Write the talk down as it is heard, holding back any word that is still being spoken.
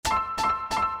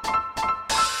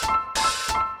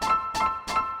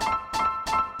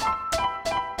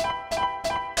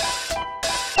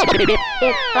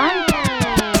It's fun time.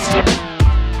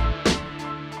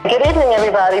 Good evening,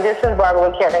 everybody. This is Barbara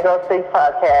with Can I Go Speak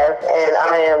podcast, and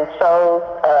I am so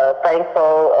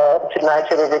thankful tonight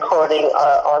to the recording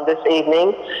on this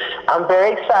evening. I'm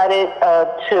very excited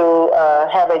to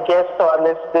have a guest on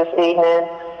this evening.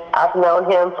 I've known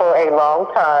him for a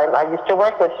long time. I used to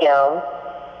work with him,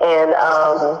 and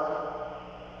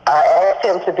I asked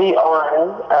him to be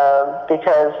on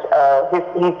because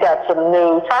he's got some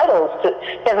new titles. He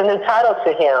has a new title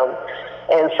to him.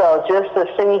 And so just to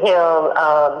see him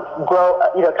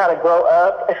kind of grow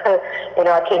up in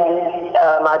our community,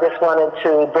 I just wanted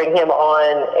to bring him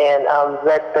on and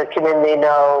let the community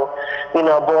know,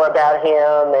 more about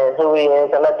him and who he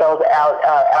is, and let those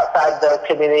outside the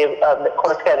community of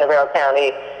Corsicana and Navarro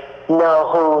County know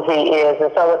who he is.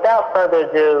 And so without further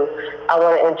ado, I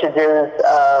want to introduce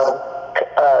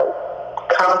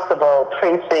Constable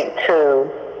Precinct 2,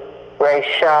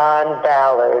 Rayshawn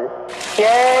Ballard.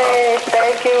 Yay!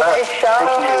 Thank you,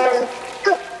 Rayshawn,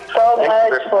 so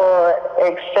much for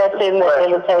accepting the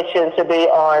invitation to be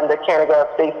on the Can I Go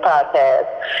Speak podcast.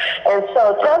 And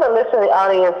so tell the listening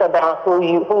audience about who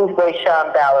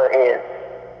Rayshawn Ballard is.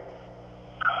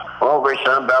 Well,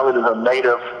 Rayshawn Ballard is a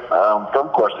native from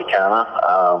Corsicana.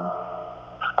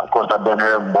 Of course, I've been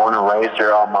here, born and raised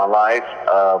here all my life.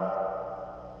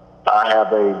 I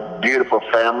have a beautiful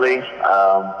family.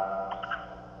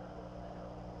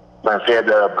 Like I said,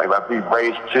 we've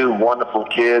raised two wonderful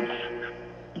kids.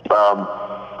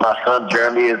 My son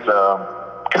Jeremy is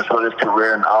continuing his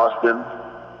career in Austin.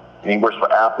 He works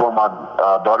for Apple. My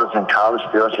daughter's in college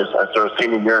still. She's her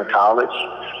senior year in college.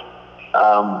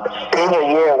 Senior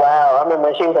year, wow. I remember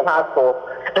when she was in high school.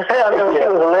 I remember when she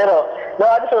was little. No,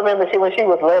 I just remember when she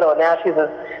was little. Now she's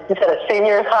you said a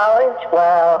senior in college?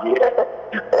 Wow. Yeah.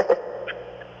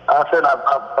 I said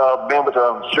I've been with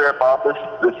the sheriff office.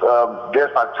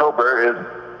 This October is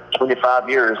 25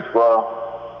 years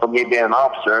for me being an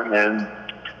officer, and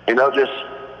just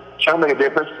trying to make a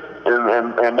difference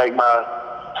and make my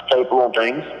staple on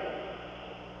things.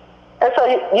 And so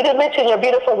you didn't mention your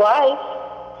beautiful wife.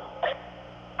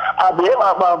 I did.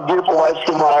 My beautiful wife,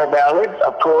 Samara Ballard,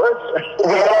 of course.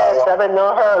 Yes, I've been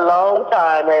knowing her a long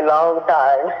time.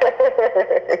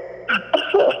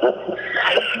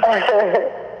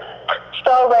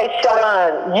 So,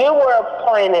 Rayshawn, you were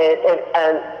appointed,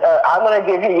 and I'm going to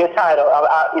give you your title.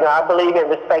 I believe in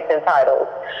respecting titles.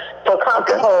 So,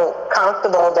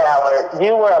 Constable Ballard,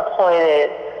 you were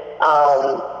appointed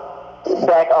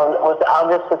back on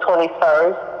August the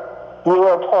 21st. You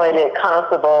were appointed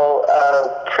Constable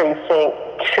of Precinct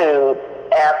 2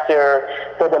 after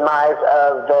the demise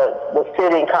of the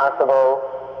sitting constable,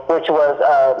 which was,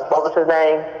 what was his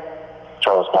name?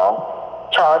 Charles Paul,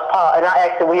 and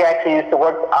we actually used to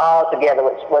work all together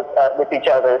with each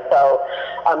other. So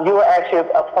you were actually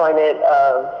appointed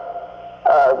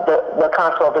the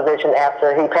constable position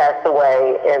after he passed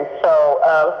away. And so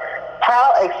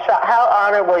how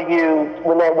honored were you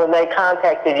when they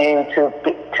contacted you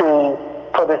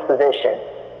for this position?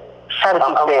 How did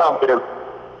you feel?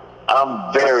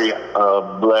 I'm very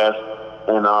blessed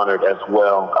and honored as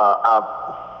well.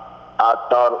 I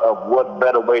thought of what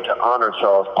better way to honor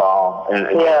Charles Paul and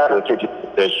to take his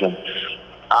position.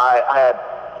 I had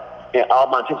all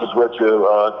my intentions were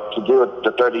to do it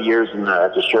the 30 years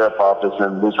at the sheriff office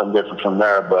and do something different from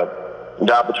there. But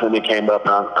the opportunity came up,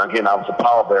 and I was a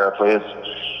pallbearer for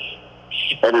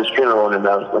at his funeral, and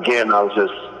I was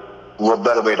just, what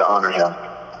better way to honor him?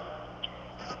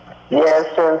 Yes,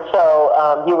 and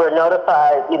so you were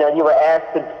notified, you were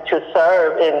asked to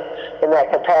serve in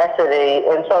that capacity.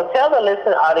 And so tell the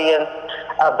listening audience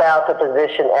about the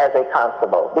position as a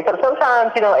constable. Because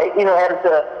sometimes,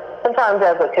 sometimes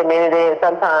as a community, and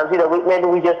sometimes, maybe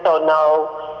we just don't know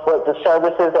what the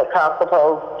services that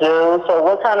constables do. So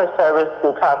what kind of service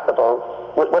do constables,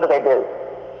 what do they do?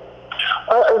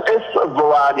 It's a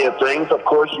variety of things. Of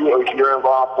course, you're in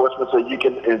law enforcement, so you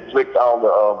can inflict all the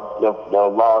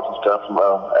laws and stuff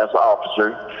as an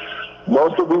officer.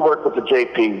 Mostly, we work with the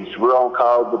JPs. We're on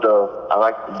call with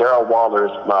Daryl Waller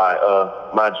is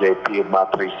my JP of my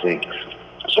precinct.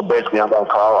 So basically, I'm on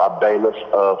call. I bailiff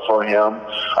for him.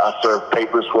 I serve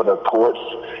papers for the courts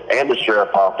and the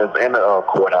sheriff office and the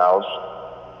courthouse.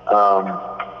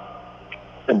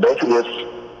 And basically, it's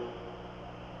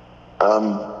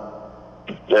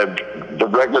the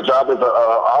regular job is an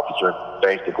officer,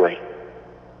 basically.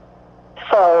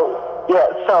 So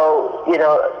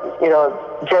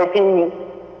JP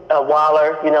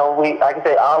Waller, like I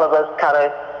say, all of us kind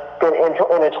of been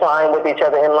intertwined with each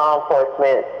other in law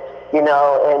enforcement, and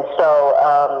so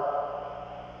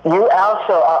You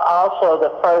also are also the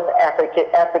first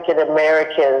African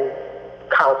American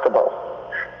constable.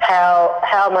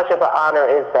 How much of an honor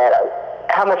is that?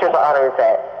 How much of an honor is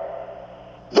that?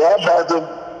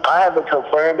 I haven't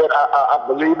confirmed it. I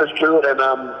believe it's true, and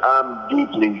I'm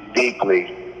deeply,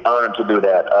 deeply honored to do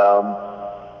that.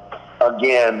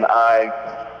 Again, I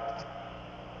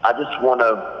just want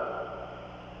to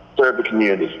serve the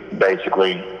community,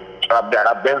 basically. I've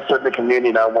been serving the community,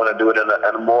 and I want to do it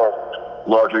in a more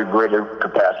larger, greater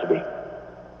capacity.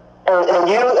 And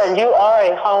you are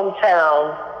a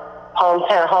homegrown,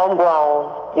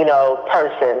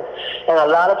 person. And a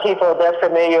lot of people, they're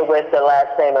familiar with the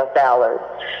last name of Ballard.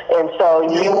 And so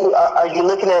are you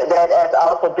looking at that as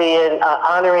also being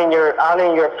honoring your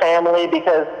family?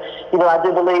 Because, I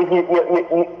do believe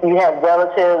you have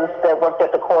relatives that worked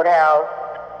at the courthouse.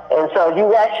 And so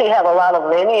you actually have a lot of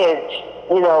lineage,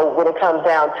 when it comes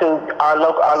down to our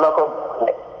local.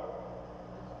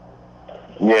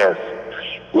 Yes,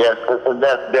 and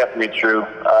that's definitely true.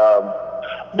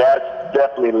 That's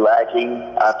definitely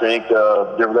lacking, I think,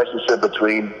 the relationship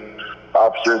between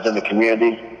officers and the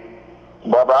community.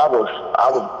 Barbara,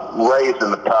 I was raised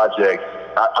in the projects.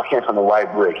 I came from the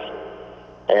white bricks,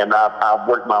 and I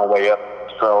worked my way up.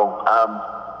 So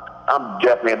I'm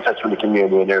definitely in touch with the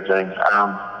community and everything.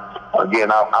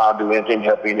 Again, I'll do anything to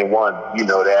help anyone. You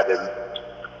know that, and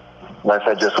like I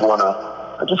said, I just wanna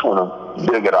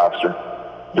be a good officer,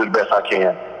 do the best I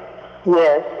can.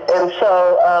 Yes, and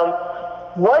so.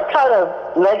 What kind of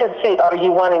legacy are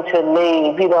you wanting to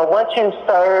leave? Once you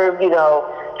serve,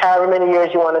 however many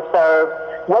years you want to serve,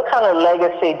 what kind of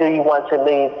legacy do you want to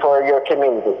leave for your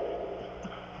community?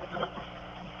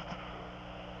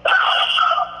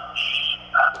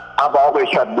 I've always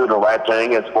tried to do the right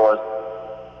thing as far as,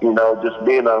 just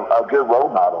being a good role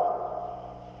model,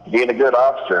 being a good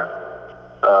officer,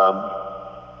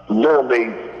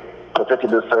 literally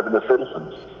protecting and serving the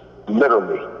citizens,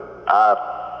 literally.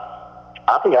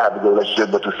 I think I have a good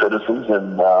relationship with the citizens,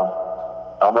 and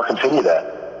I'm going to continue that.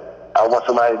 I want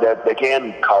somebody that they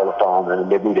can call upon and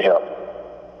they need help.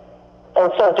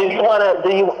 And so do you feel like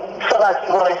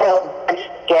you want to help bridge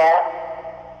the gap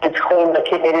between the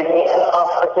community and the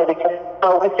officer? Because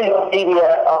we see on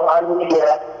media, on our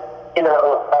media, where,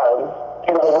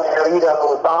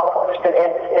 law enforcement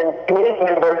and community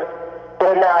members,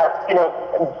 they're not,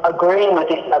 agreeing with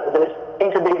each other. There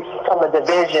seems to be some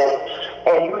division,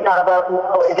 and you not about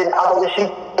know it didn't always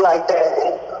shoot like that.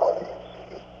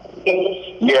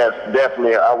 Yes,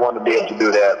 definitely. I want to be able to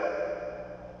do that.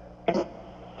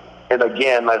 And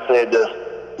again, like I said, just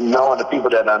knowing the people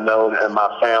that I know and my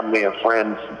family and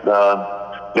friends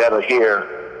that are here,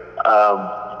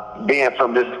 being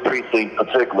from this precinct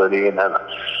particularly, and I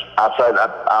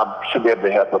should be able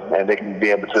to help them, and they can be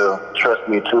able to trust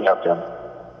me to help them.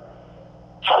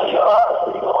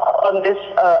 On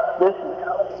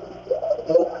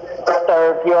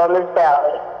you're on this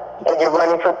ballot, and you're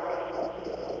running for.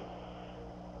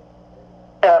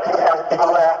 You have to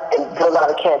go out and do a lot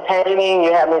of campaigning.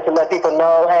 You have to let people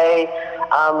know, hey,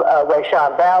 I'm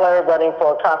Rayshawn Ballard, running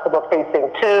for Constable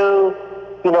Precinct 2.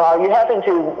 Are you having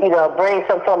to, bring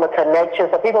some form of connection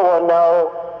so people will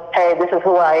know, hey, this is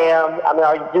who I am?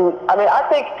 I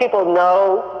think people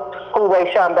know who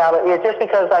Rayshawn Ballard is just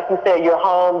because, like you said, you're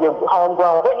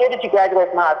homegrown. What year did you graduate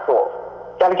from high school?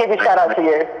 Got to give you a shout out to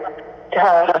your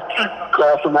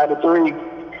class of '93.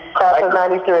 Class of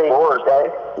 '93. Okay.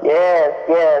 Yes.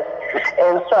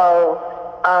 And so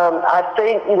I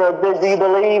think, do you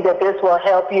believe that this will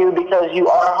help you because you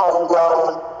are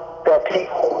homegrown, that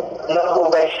people know who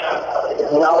Rayshawn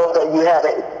is, know that you have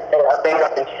a better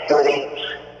integrity?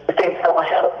 You think that will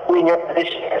help you in your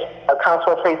position as a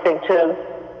Constable Precinct 2?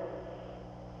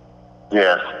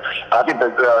 Yes. I think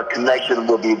the connection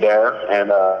will be there,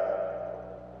 and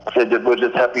we'll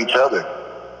just help each other.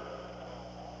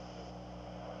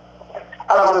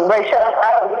 Rayshawn,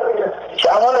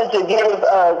 I wanted to give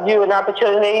you an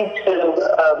opportunity to,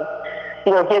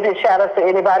 give your shout out to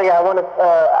anybody. I want to,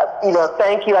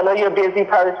 thank you. I know you're a busy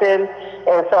person,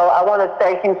 and so I want to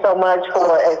thank you so much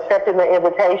for accepting the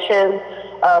invitation.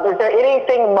 Is there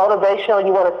anything motivational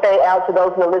you want to say out to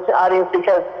those in the listening audience?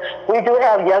 Because we do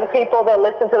have young people that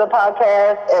listen to the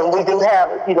podcast, and we do have,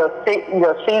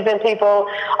 seasoned people.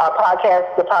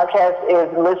 The podcast is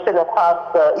listened across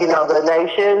the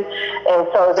nation. And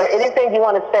so is there anything you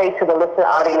want to say to the listening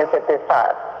audience at this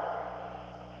time?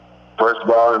 First of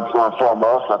all, and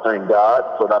foremost, I thank God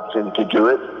for the opportunity to do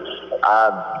it.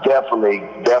 I definitely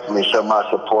show my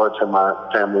support to my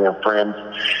family and friends,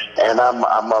 and I'm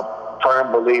a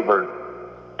firm believer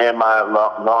in my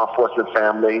law enforcement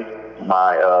family,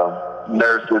 my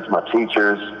nurses, my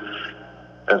teachers,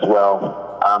 as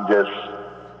well. I'm just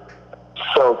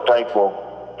so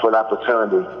thankful for the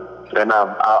opportunity, and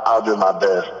I'll do my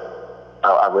best.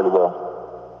 I really will.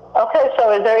 Okay,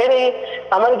 so is there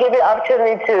I'm going to give you an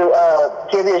opportunity to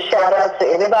give you a shout out to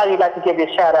anybody you'd like to give you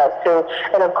a shout out to.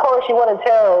 And of course, you want to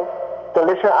tell the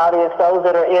listener audience, those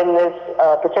that are in this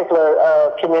particular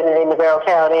community in Navarro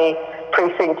County,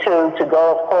 Precinct 2, to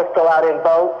go out and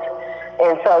vote.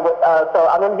 And so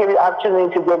I'm going to give you the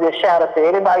opportunity to give you a shout out to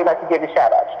anybody you'd like to give you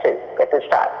shout outs to at this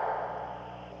time.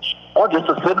 Or just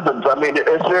the citizens. I mean,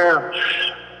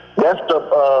 that's the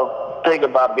thing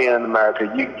about being in America.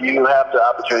 You have the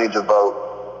opportunity to vote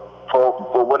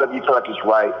for whatever you feel like is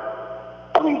right.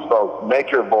 Please vote. Make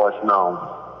your voice known.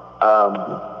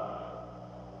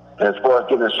 As far as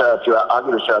giving a shout out to, I'll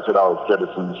give a shout out to all the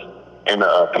citizens and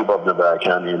people of Navarro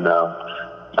County. And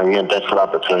again, thanks for the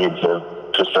opportunity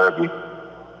to serve you.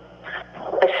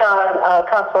 Sean,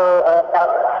 Councilor,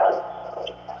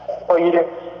 for you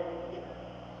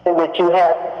that you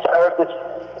have served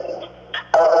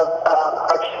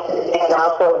and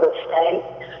also the state,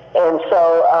 and so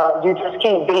you just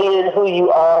keep being who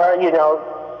you are. I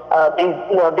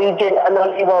know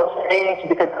you won't say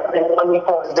because I've been knowing you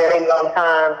for a very long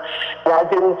time, and I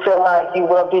do feel like you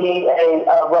will be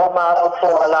a role model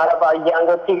for a lot of our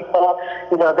younger people.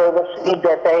 They will see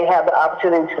that they have the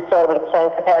opportunity to serve in the same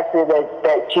capacity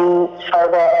that you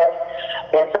serve as.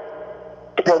 And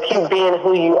so, keep being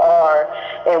who you are.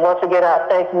 And once again, I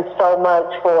thank you so much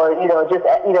for just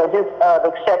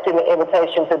accepting the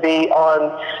invitation to be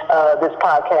on this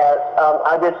podcast.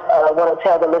 I just want to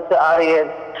tell the listener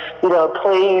audience,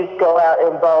 please go out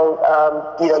and vote.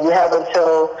 You have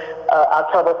until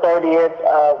October 30th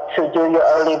to do your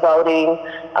early voting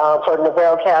for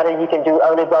Navarro County. You can do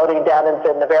early voting down in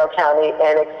the Navarro County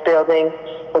Annex building,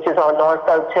 which is on North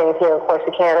 13th here in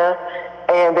Corsicana.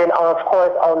 And then, of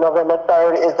course, on November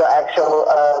 3rd is the actual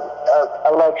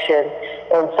election.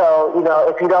 And so,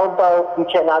 if you don't vote, you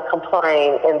cannot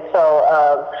complain. And so,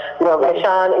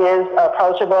 Rashawn is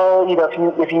approachable.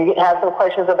 If you have some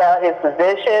questions about his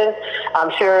position,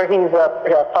 I'm sure he's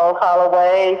a phone call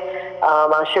away.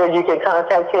 I'm sure you can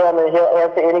contact him, and he'll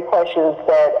answer any questions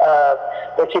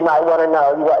that you might want to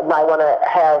know, you might want to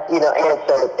have,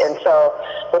 answered. And so,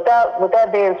 with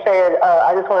that being said,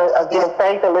 I just want to again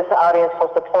thank the listener audience for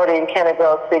supporting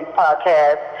Canterville Speaks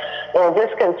podcast, and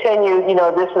just continue,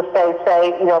 just to stay safe.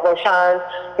 Rashawn,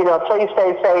 please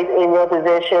stay safe in your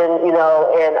position, and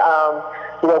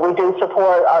we do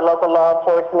support our local law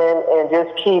enforcement, and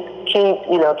just stay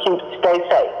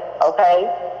safe. Okay.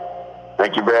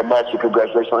 Thank you very much, and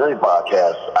congratulations on any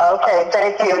podcast. Okay,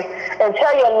 thank you. And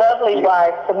tell your lovely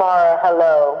wife, Samara,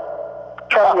 hello.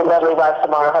 Tell your lovely wife,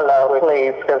 Samara, hello,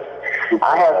 please, because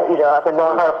I've been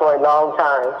knowing her for a long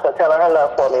time. So tell her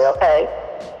hello for me, okay?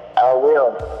 I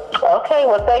will. Okay,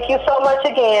 well, thank you so much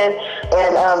again.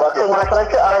 And to my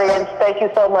collective audience, thank you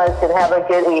so much, and have a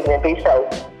good evening. Be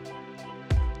safe.